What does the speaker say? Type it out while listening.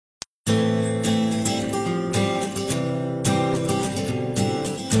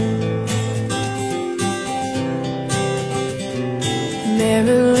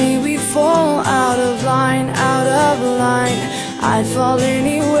I'd fall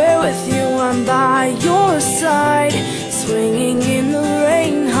anywhere with you, I'm by your side, swinging in the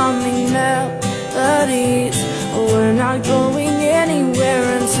rain, humming melodies. We're not going anywhere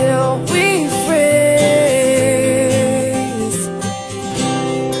until we freeze.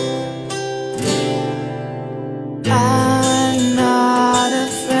 I'm not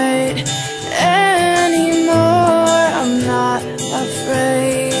afraid anymore, I'm not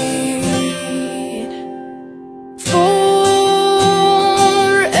afraid.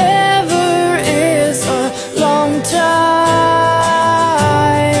 Forever is a long time,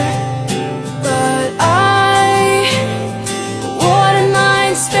 but I wouldn't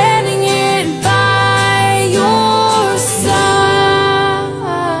mind spending it by your side.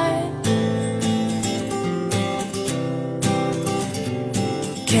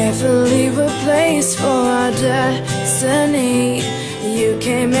 Carefully replaced for our destiny. You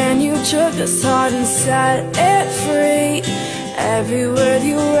came and you took us heart and set it free. Every word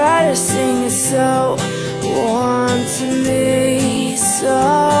you write or sing is so warm to me, so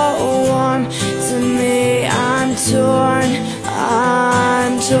warm to me. I'm torn,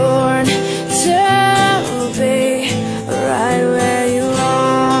 I'm torn.